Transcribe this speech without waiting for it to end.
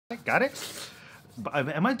Got it? But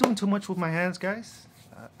am I doing too much with my hands, guys?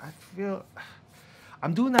 I feel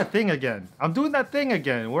I'm doing that thing again. I'm doing that thing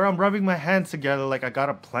again where I'm rubbing my hands together like I got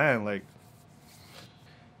a plan. Like,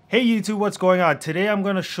 hey YouTube, what's going on? Today I'm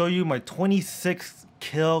gonna show you my 26th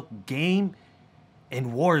kill game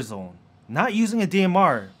in Warzone. Not using a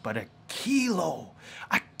DMR, but a kilo.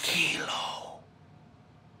 A kilo.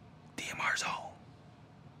 DMR zone.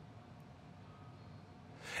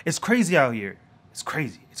 It's crazy out here. It's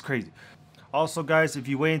crazy. It's crazy. Also, guys, if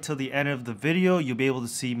you wait until the end of the video, you'll be able to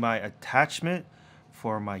see my attachment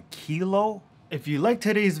for my kilo. If you like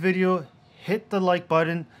today's video, hit the like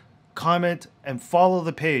button, comment, and follow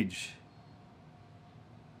the page.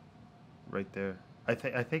 Right there. I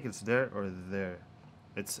think it's there or there.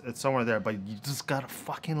 It's somewhere there, but you just gotta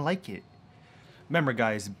fucking like it. Remember,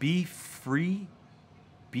 guys, be free,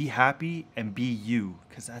 be happy, and be you.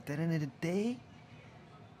 Because at the end of the day,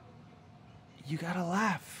 you gotta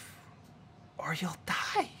laugh or you'll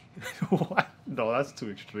die. What? No, that's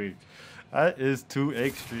too extreme. That is too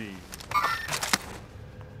extreme.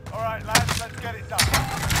 All right, lads, let's get it done.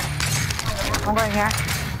 I'm going here.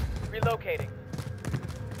 Relocating.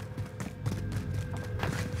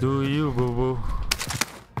 Do you, boo boo?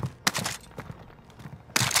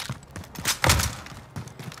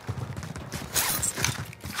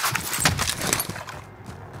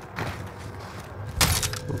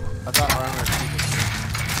 I got armor.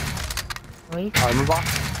 Armor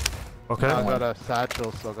box? Okay. I got a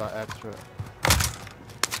satchel, so I got extra.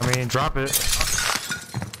 I mean, drop it.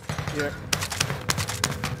 Here.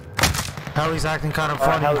 Hellie's acting kind of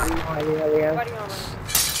funny.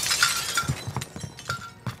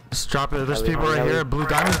 Just drop it. There's people right here. Blue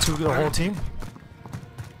diamond to the whole team.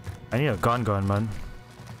 I need a gun, man.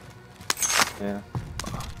 Yeah.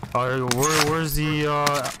 Where's the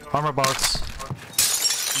armor box?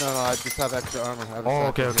 No, I just have extra armor. I have a Oh,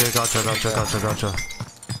 okay, satchel. gotcha.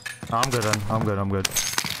 I'm good then. I'm good.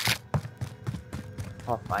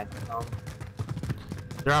 Oh, fine.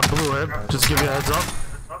 You're at blue, right? Just give you a heads up.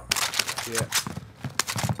 Yeah.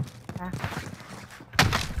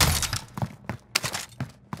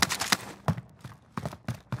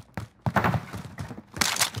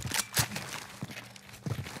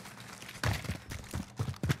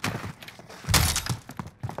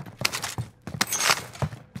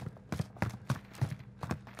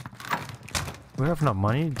 We have enough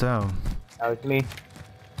money? Damn. That was me.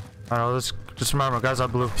 I know, just remember, guys are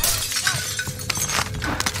blue.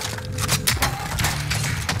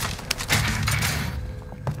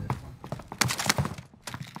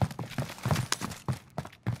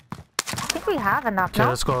 I think we have enough, Okay, no?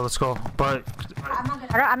 let's go. But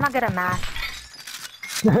I'm not good at math.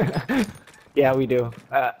 Yeah, we do.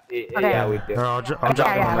 Yeah, we do. here, I'll drop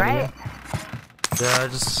Yeah, money. right? Yeah,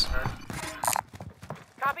 just...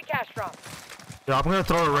 Copy cash drop. Yeah, I'm gonna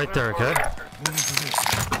throw it right there, okay?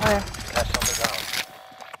 Okay.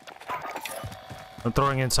 I'm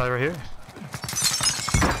throwing inside right here.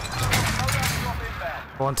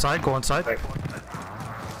 Go inside.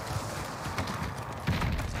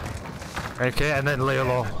 Okay, and then lay it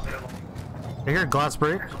low. I hear glass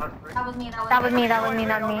break. That was me,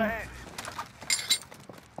 not me.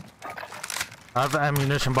 I have an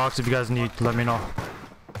ammunition box if you guys need, let me know.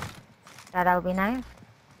 Yeah, that would be nice.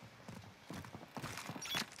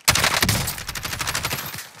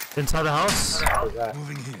 Inside the house.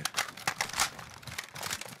 Moving here.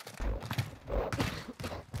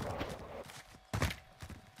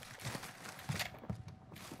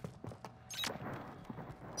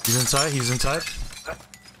 He's inside.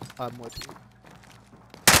 I'm with you.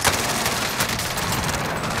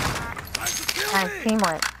 Nice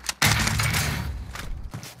teamwork.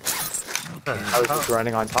 I was just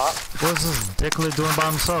running on top. What's this dicklet doing by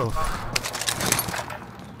himself?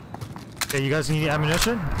 Okay, you guys need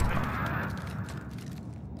ammunition?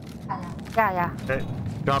 Yeah. Okay,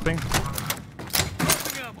 dropping.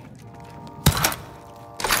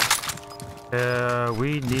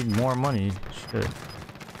 We need more money. Shit.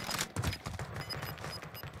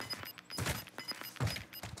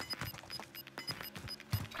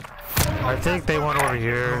 I think they went over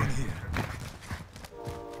here.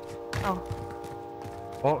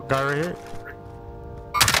 Oh, guy right here.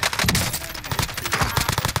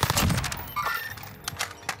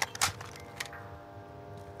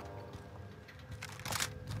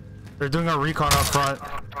 They're doing a recon up front.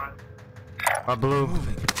 Blue.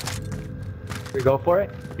 We go for it?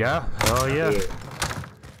 Yeah? Oh yeah.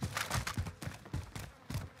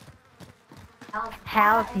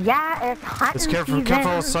 Hell yeah, it's hot Just in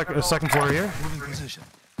careful, season. second floor here. Moving position.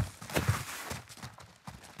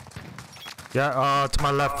 Yeah, to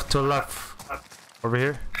my left, over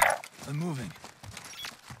here. I'm moving.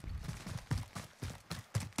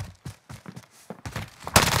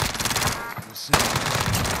 We'll see.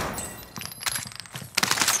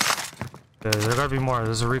 Yeah, there gotta be more.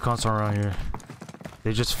 There's a recon store around here.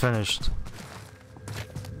 They just finished.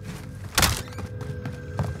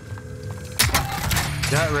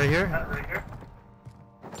 Yeah, right here.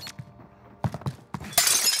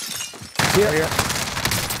 Here.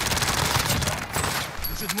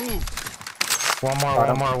 We should move. One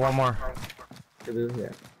more. Yeah.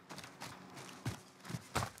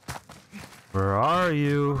 Where are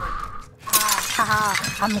you?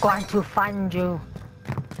 Haha, I'm going to find you.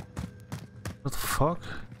 What the fuck?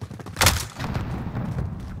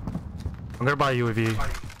 I'm gonna buy UAV.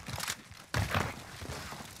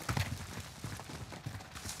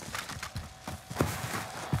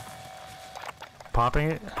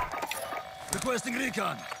 Popping it. Requesting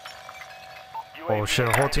recon. Oh shit,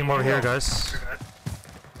 a whole team over here, guys.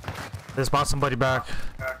 They bought somebody back.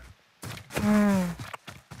 Okay,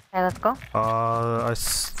 let's go.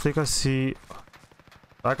 Think I see.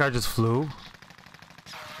 That guy just flew.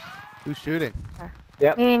 Who's shooting?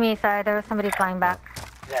 Yep. Me, sorry, there was somebody flying back.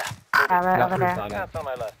 Yeah. Yeah, right over there. That's on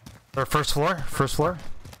my left. Or first floor? First floor?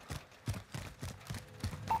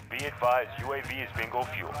 Be advised, UAV is bingo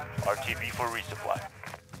fuel. RTB for resupply.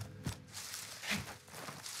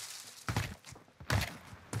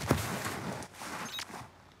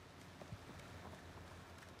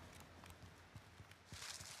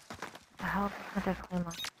 The hell is this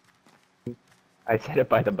claymore? I said it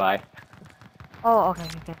by the by. Oh, okay,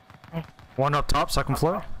 okay. Nice. One up top, second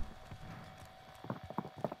floor.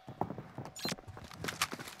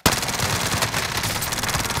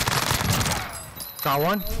 Got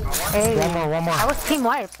one. Hey, One more. that was team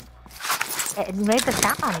wipe. It made the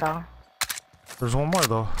sound though. There's one more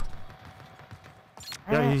though.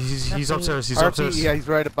 Yeah, Yeah, he's upstairs. He's RP, upstairs. yeah, he's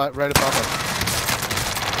right above us.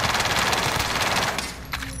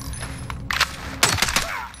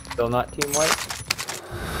 Still not team white.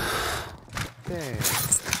 Dang.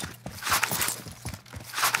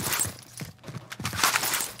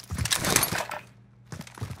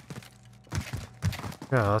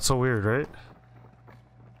 Yeah, that's so weird, right?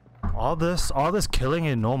 All this killing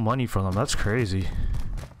and no money from them. That's crazy.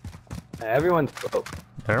 Everyone's broke.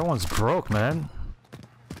 Everyone's broke, man.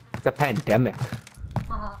 It's a pandemic.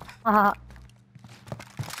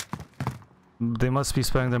 They must be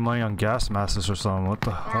spending their money on gas masks or something. What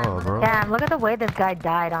the hell, bro? Damn, look at the way this guy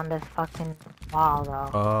died on this fucking wall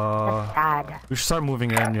though. That's sad. We should start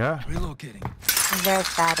moving in, yeah? Relocating. It's a very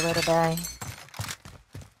sad way to die.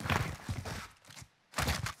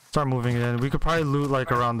 Start moving in. We could probably loot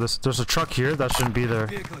like around this. There's a truck here that shouldn't be there.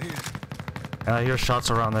 Vehicle here. And I hear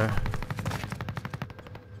shots around there.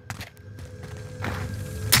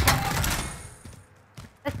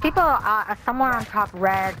 There's people somewhere on top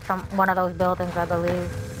red, one of those buildings, I believe.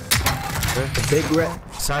 The big red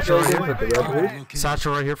Satchel right building here. with the red roof.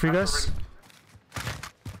 Satchel right here for you guys.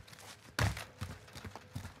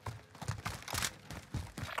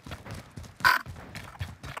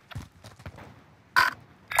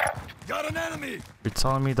 Got an enemy. You're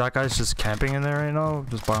telling me that guy's just camping in there right now?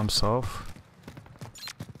 Just by himself?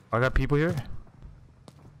 I got people here?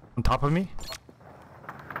 On top of me?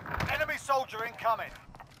 Enemy soldier incoming.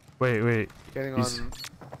 Wait. Getting He's- on.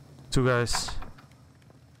 Two guys.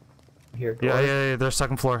 Here. Yeah. They're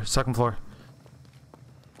second floor.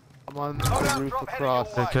 I'm on the roof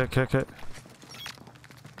across. Okay.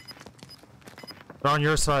 They're on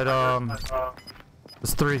your side,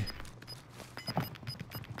 it's three.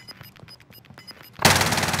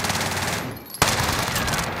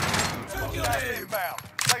 Inbound.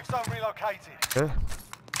 Safe zone relocated. Okay.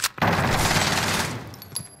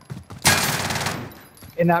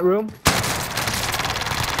 In that room.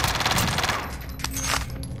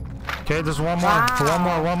 Okay, there's one more.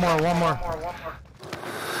 Wow. One more.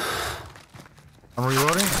 I'm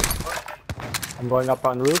reloading. I'm going up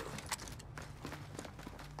on roof.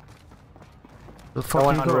 The fuck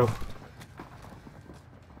one did he on go? roof.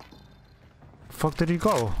 Fuck did he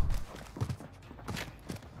go?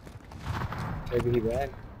 Maybe he ran.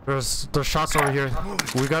 There's shots over here.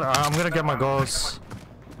 I'm gonna get my goals.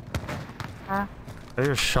 Huh? I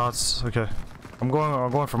hear shots. Okay. I'm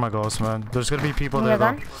going for my goals, man. There's gonna be people Need there a though.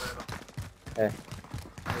 gun? Hey.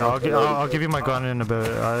 No, I'll give you my gun in a bit.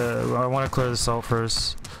 I want to clear this out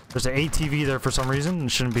first. There's an ATV there for some reason. It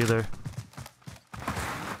shouldn't be there.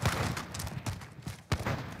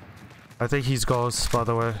 I think he's ghost, by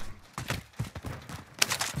the way.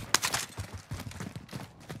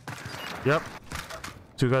 Yep.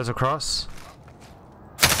 Two guys across.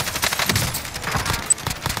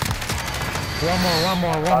 One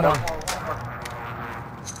more.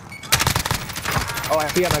 Oh, I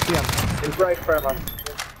see him. He's right in front of us.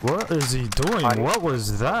 What is he doing? What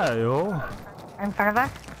was that, yo? In front of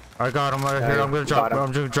us? I got him right Yeah, here. I'm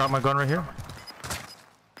gonna drop my gun right here.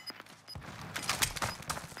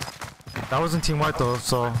 That wasn't team white though,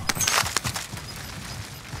 so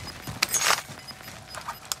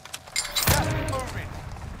Moving.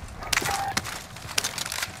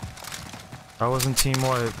 that wasn't team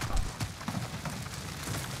white.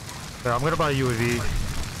 Yeah, I'm gonna buy a UAV.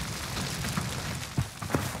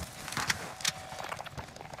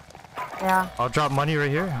 Yeah. I'll drop money right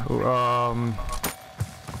here. Go.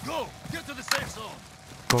 Get to the safe zone.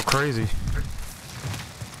 Go crazy.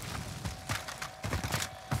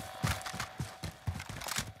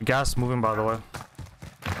 Gas moving, by the way.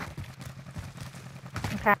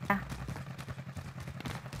 Okay.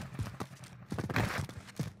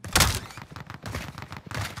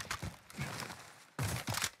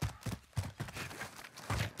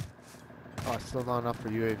 Oh, still not enough for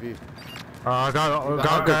UAV. I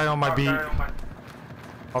got a guy on my beat.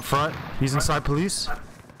 Up front. He's inside police.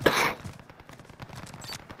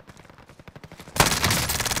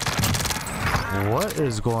 What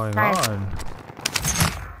is going Nice. on?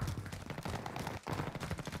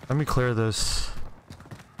 Let me clear this.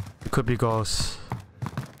 It could be ghosts.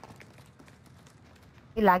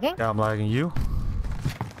 You lagging? Yeah, I'm lagging. You?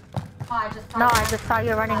 No, I just saw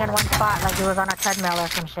you running in one spot like you was on a treadmill or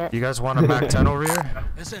some shit. You guys want a Mac 10 over here?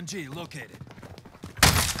 SMG located.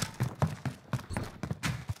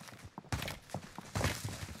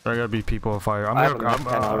 There gotta be people on fire. I'm I have a gonna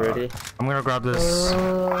Mac 10 already. I'm gonna grab this.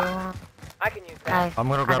 Ooh. I can use Nice. I'm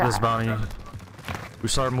gonna grab this bounty. We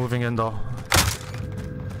started moving in though.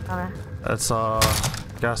 Okay. That's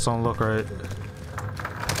gas don't look right.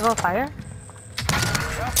 You go fire?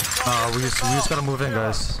 We just gotta move in,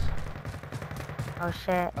 guys. Oh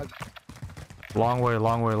shit. Long way.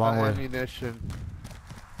 Ammunition.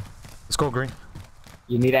 Let's go, Green.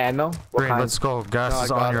 You need ammo? What Green, kind? let's go. Gas No,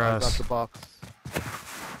 is I on got your it. I got ass. the box.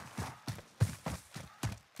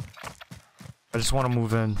 I just want to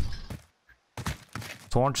move in.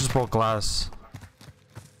 Someone just broke glass.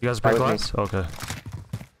 You guys break That glass? was Okay.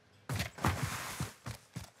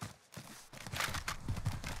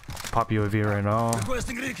 Pop UAV right now.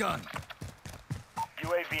 Requesting recon.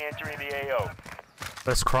 UAV entering the AO.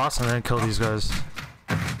 Let's cross and then kill these guys.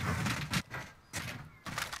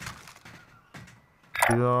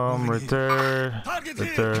 See them right there. Target Right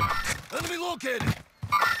here. there. Enemy located.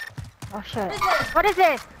 Oh shit. What is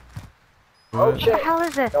this? Oh What the shit. hell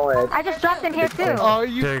is this? Don't worry. I just dropped in here too. Oh,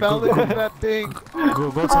 you Okay, fell go- into that thing.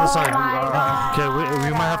 Go to the side. my God. Okay,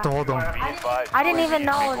 we might have to hold them. Be advised. I didn't even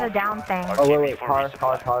know it was a down thing. Oh wait, car.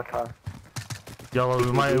 Yellow,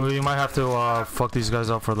 we might have to fuck these guys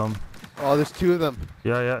up for them. Oh, there's two of them.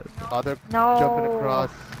 Yeah. Oh, they're No. jumping across.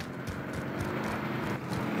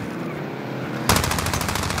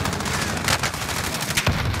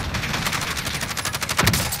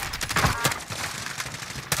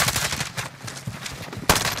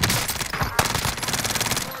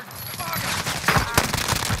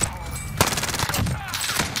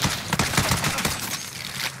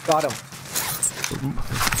 Got him. Holy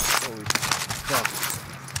fuck.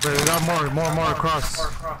 Wait, we got more across.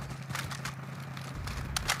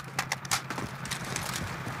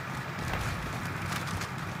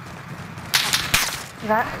 You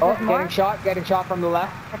got Oh, there's more? getting shot from the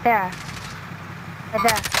left. Right there. Right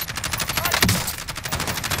there.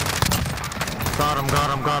 Got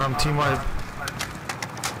him. Team wide.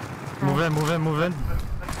 Move in.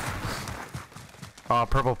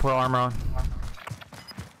 Purple, put armor on.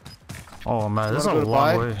 Oh man, this is a Wanna go to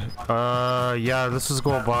long buy? way. Yeah, this is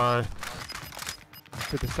go by.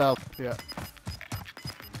 To the south, yeah.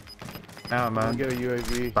 Yeah, I'll man. get a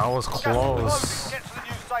UAV. That was Close. close. Get to the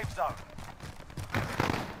new safe zone.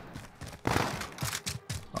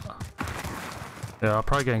 Yeah, I'm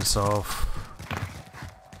probably getting self.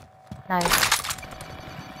 Nice.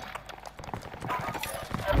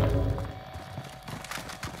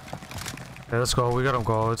 Okay, let's go. We gotta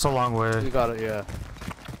go. It's a long You way. got it, yeah.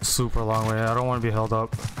 Super long way. I don't want to be held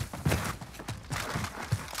up.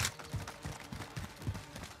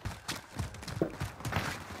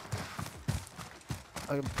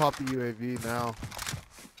 I can pop the UAV now.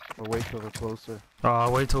 Or wait till they're closer.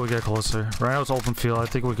 Wait till we get closer. Right now it's open field. I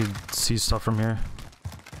think we could see stuff from here.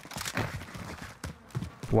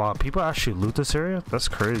 Wow, people actually loot this area? That's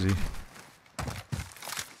crazy.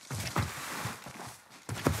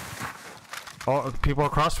 Oh, people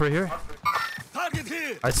across right here? Target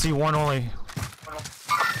here. I see one only.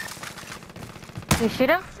 You shoot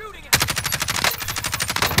him?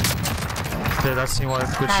 Okay, that's team wipe.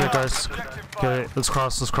 Good shit, guys. Okay, let's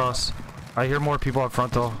cross. Let's cross. I hear more people up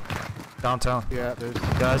front though. Downtown. Yeah, there's.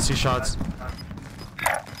 Yeah, I see shots.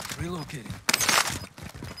 Relocating.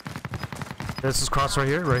 This is cross right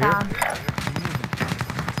here. Right Down. here.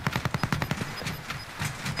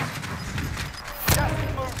 Gas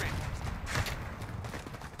is moving.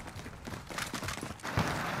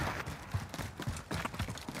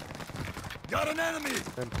 Got an enemy.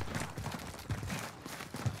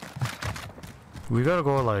 We gotta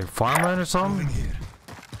go like farmland or something. Moving here.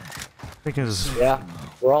 Thinking this Yeah.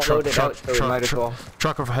 We're all truck, loaded truck, out, so we truck, might as truck, well.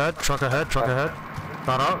 truck ahead, truck ahead, truck ahead.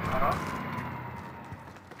 Got out.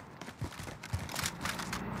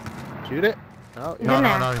 Shoot it. No, He's No, in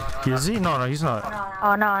no, there. no. Is he? No, no, he's not.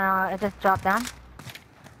 Oh no, it just dropped down.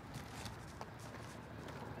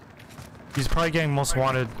 He's probably getting most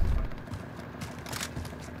wanted.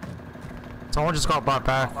 Someone just got bought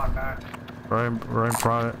back. Right in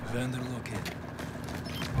front. Vendor located.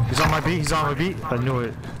 He's on my beat. He's on my beat. I knew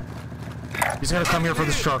it. He's gonna come here for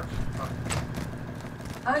this truck.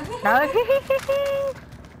 No.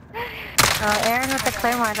 Oh, Aaron with the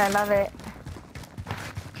claymores, I love it.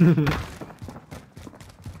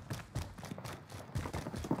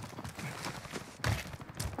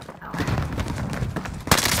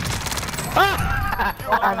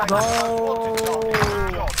 Let's go.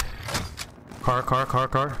 Car. God,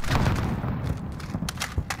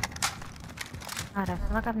 I feel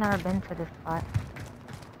like I've never been to this spot.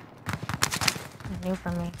 It's new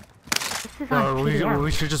for me. This is on PDM.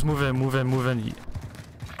 We should just move in.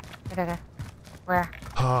 Okay. Where?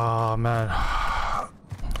 Oh man.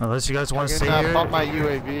 Unless you guys want to stay I bought here. my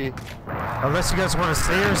UAV. Unless you guys want to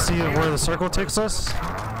stay here, see where the circle takes us.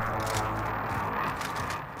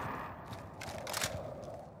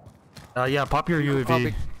 Yeah, pop your UAV.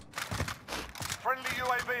 Popping. Friendly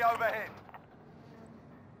UAV overhead.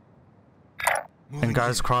 And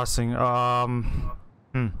guys crossing. I'd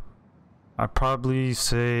probably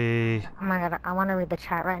say. Oh my god, I want to read the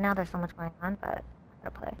chat right now. There's so much going on, but I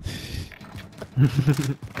gotta play.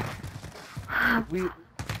 We.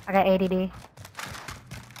 I got ADD.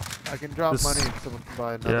 I can drop This- money and someone can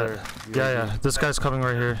buy another. Yeah. This guy's coming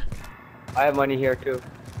right here. I have money here too.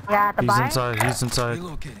 Yeah, at the He's buy. inside. He's inside.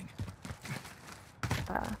 Relocating.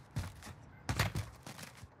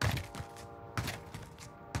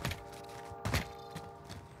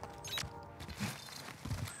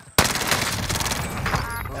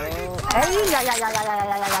 Hey,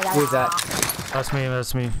 yeah. Who's that? That's me.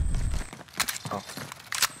 That's me.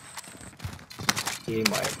 He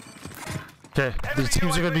might. Okay, the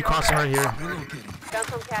teams are gonna be crossing right here.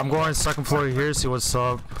 Relocating. I'm going second floor here. See what's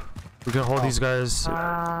up. We can hold these guys.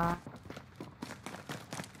 That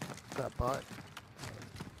bot.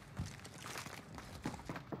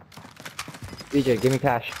 DJ, give me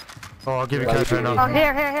cash. Oh, I'll give you cash right Oh, now.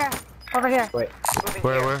 here. Over here. Wait.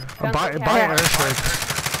 Where? Buy an airstrike.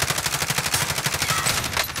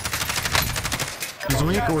 He's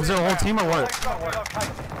weak. Was it a whole team or what?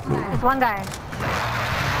 There's one guy.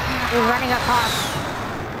 He's running across.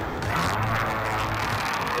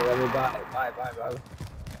 Hey, let me buy.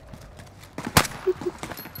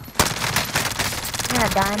 I'm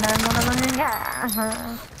gonna die in there.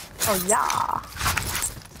 Yeah. Oh, yeah.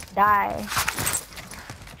 Die.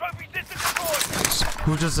 Trophy system deployed.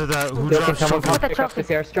 Who just did that? Who Still, can dropped someone trophy? come Put the pick up this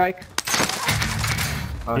airstrike?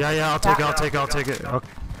 Yeah, I'll take it. Okay.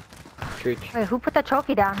 Treach. Wait, who put the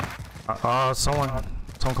trophy down? Someone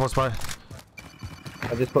close by.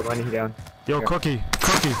 I just put money down. Yo, Here. Cookie.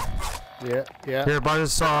 Yeah. Here, buy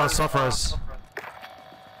this stuff for us.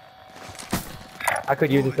 I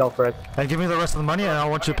could use it self for it. And give me the rest of the money, and I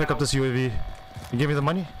want you to pick up this UAV. You give me the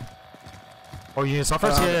money? Oh, you need stuff for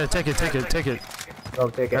us? Yeah, take it. Go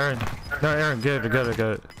take it. Aaron. No, Aaron, get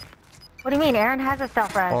it. What do you mean? Aaron has a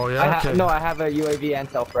self-res. Oh, yeah? Okay. No, I have a UAV and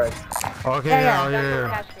self for it. Okay, Yeah.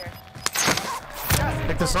 yeah.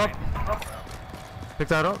 Pick this up. Pick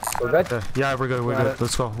that up. We're good? Yeah, we're good.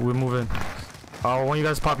 Let's go. We're moving. I want you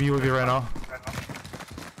guys to pop a UAV right now.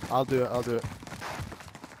 I'll do it.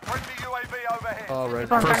 Friendly UAV overhead. All right.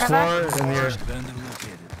 Go in First front of us. floor in the air. Vendor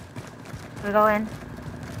located. We go in.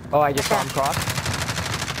 Oh, I just saw him cross.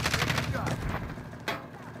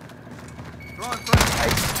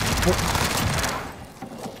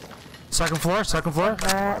 Second floor. Let's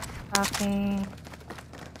fucking...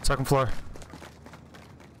 Second floor.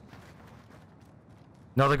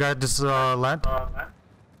 Another guy just land.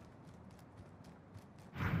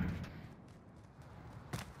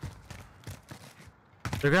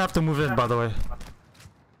 They're gonna have to move in, by the way.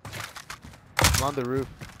 I'm on the roof.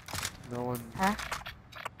 No one. Huh?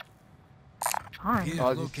 On. Here Oh,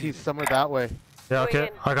 he's located. somewhere that way. Yeah, okay.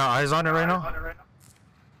 I got eyes on it right now.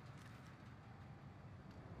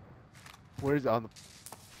 Where is it? On the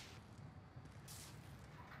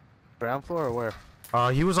ground floor or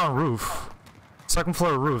where? He was on roof. Second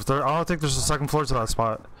floor roof. There, I don't think there's a second floor to that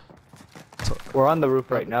spot. So, We're on the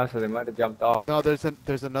roof right now, so they might have jumped off. No, there's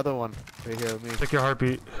another one right here with me. check your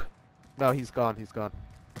heartbeat. No, he's gone. He's gone.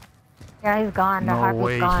 Yeah, he's gone. The No heartbeat's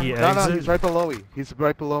way, gone. he No, exit. he's right below me. He's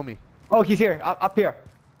right below me. Oh, he's here. Up here.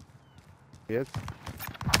 He is.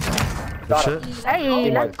 Got Shit. it.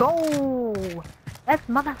 Hey, let's go. Let's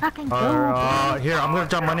motherfucking go. Here, I'm gonna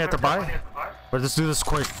drop money at the buy. But let's do this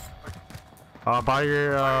quick. Buy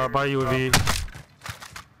UAV.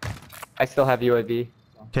 I still have UAV.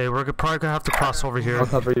 Okay, we're probably gonna have to cross over here. I'll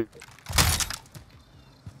cover you.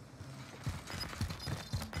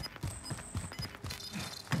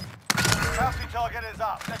 Bounty target is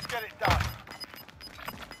up. Let's get it done.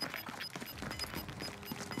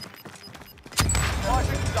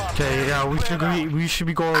 Fighting's done. Okay, yeah, we should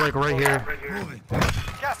be going like right here. Moving.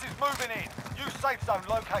 Gas is moving in. New safe zone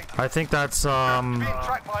located. I think that's Being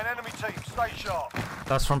tracked by an enemy team. Stay sharp.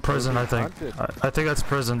 that's from prison. I think. I think that's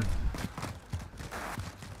prison.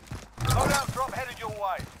 Loadout drop headed your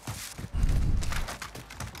way.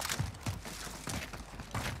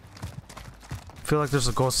 I feel like there's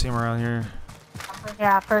a ghost team around here.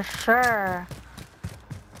 Yeah, for sure.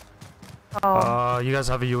 Oh, You guys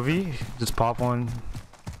have a UAV? Just pop one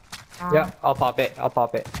Yeah, I'll pop it. I'll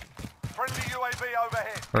pop it. Friendly UAV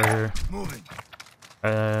overhead. right here. Moving.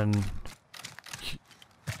 And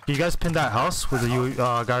you guys pin that house with the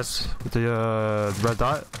guys with the red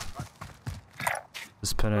dot.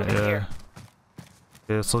 Just pin it, yeah.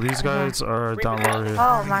 Yeah, so these guys are down lower here.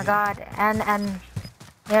 oh my god. And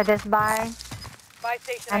yeah, this buy. Buy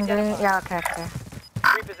station And green. identified. Yeah, okay, okay.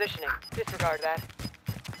 Repositioning. Disregard that.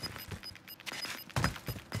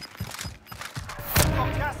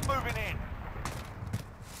 Got gas moving in.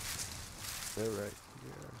 They're right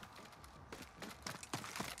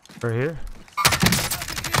here. Right here.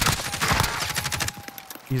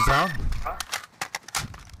 He's down.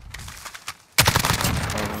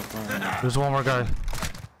 There's one more guy.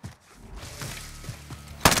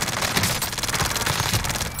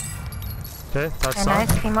 Okay, that's Okay, down.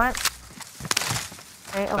 nice. Team up.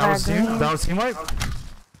 Right over That was green. team. That was team wipe.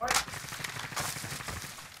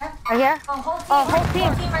 Right here? Oh, whole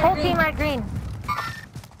team. Whole team at green.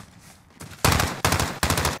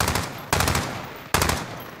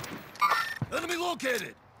 Enemy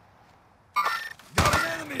located. Got an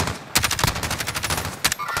enemy.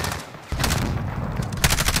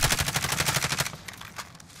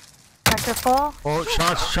 Sector full. Oh,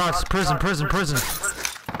 shots. Prison.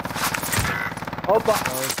 Opa.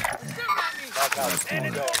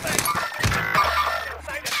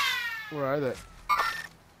 Where are they?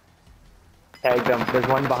 Tag them. There's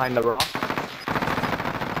one behind the rock.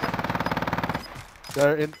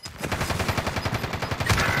 They're in.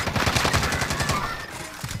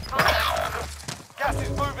 Gas is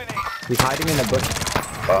moving in. He's hiding in the bush.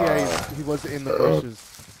 Yeah, he was in the bushes.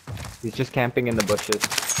 He's just camping in the bushes.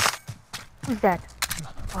 Who's dead?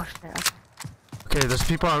 Oh shit. Okay, there's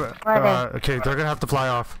people. Where are Okay, they're gonna have to fly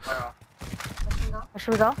off. Where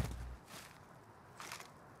should we go?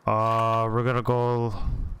 We're gonna go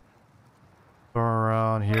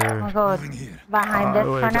around here. We'll go behind this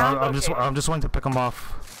for Wait, now. I'm just wanting to pick them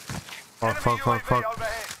off. Oh, fuck. overhead.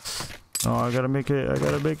 No, I gotta make it.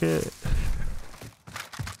 Okay.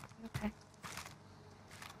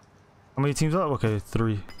 How many teams up? Okay,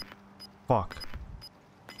 3. Fuck.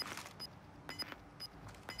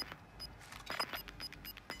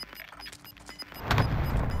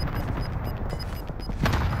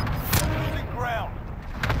 Losing ground.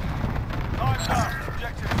 Time's up.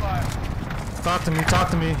 Objective fire. Talk to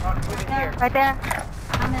me. Moving here. Right there.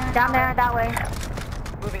 Down there, that way.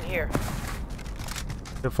 Moving here.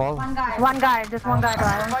 They fall? One guy, just one guy though.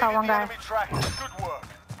 I only saw Evading one the guy. enemy trackers. Good work.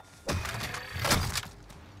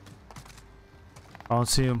 I don't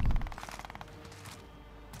see him.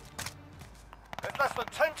 There's less than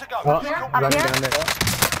 10 to go. Oh, This is Up running here? down there.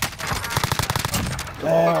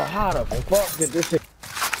 Oh, how the fuck did this thing?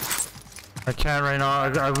 I can't right now.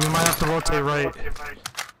 We might have to rotate right.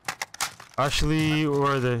 Actually,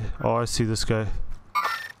 where are they? Oh, I see this guy.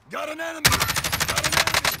 Got an enemy. Got an enemy.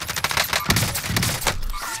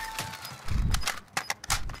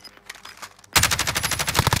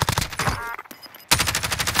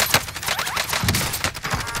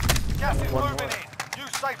 Gas is moving in. New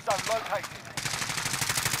safe zone located.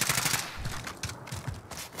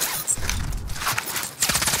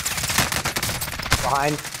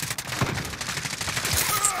 Behind.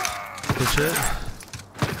 Good shit.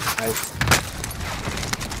 Nice.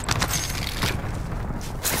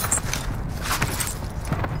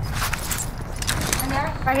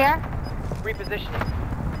 Right here. Repositioning.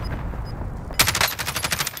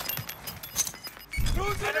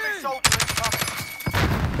 Enemy soldier incoming.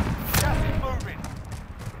 Gas is moving.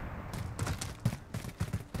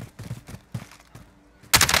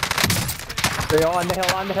 They're all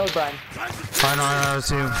on the hill, Brian. I know, I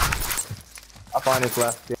see him. Up on his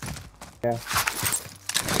left. Yeah.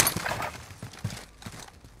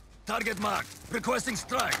 Target marked. Requesting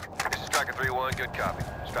strike. This is Striker 3-1, good copy.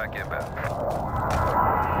 Strike inbound.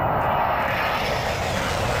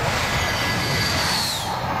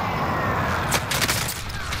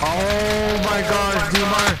 Oh my gosh,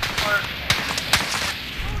 DMR.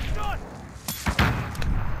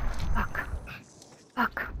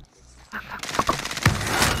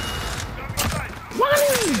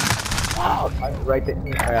 Oh, right there.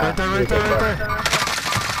 Right there, right there, right there.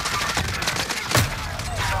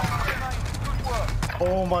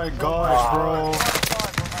 Oh my gosh, bro.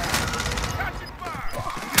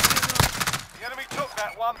 The enemy took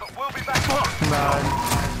that one, but we'll be back. Man.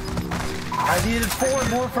 I needed 4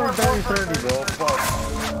 more for 30-30, bro. Fuck.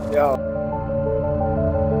 Yo.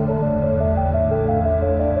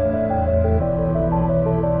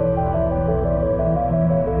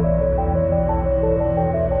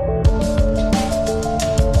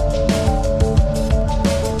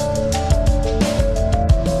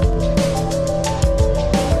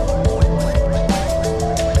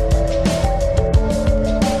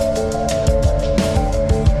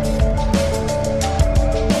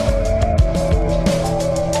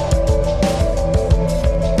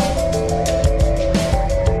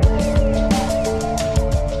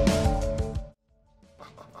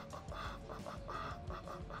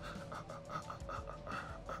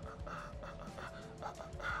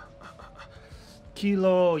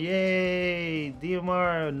 Kilo, yay!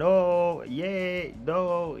 DMR, no, yay,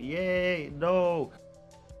 no, yay!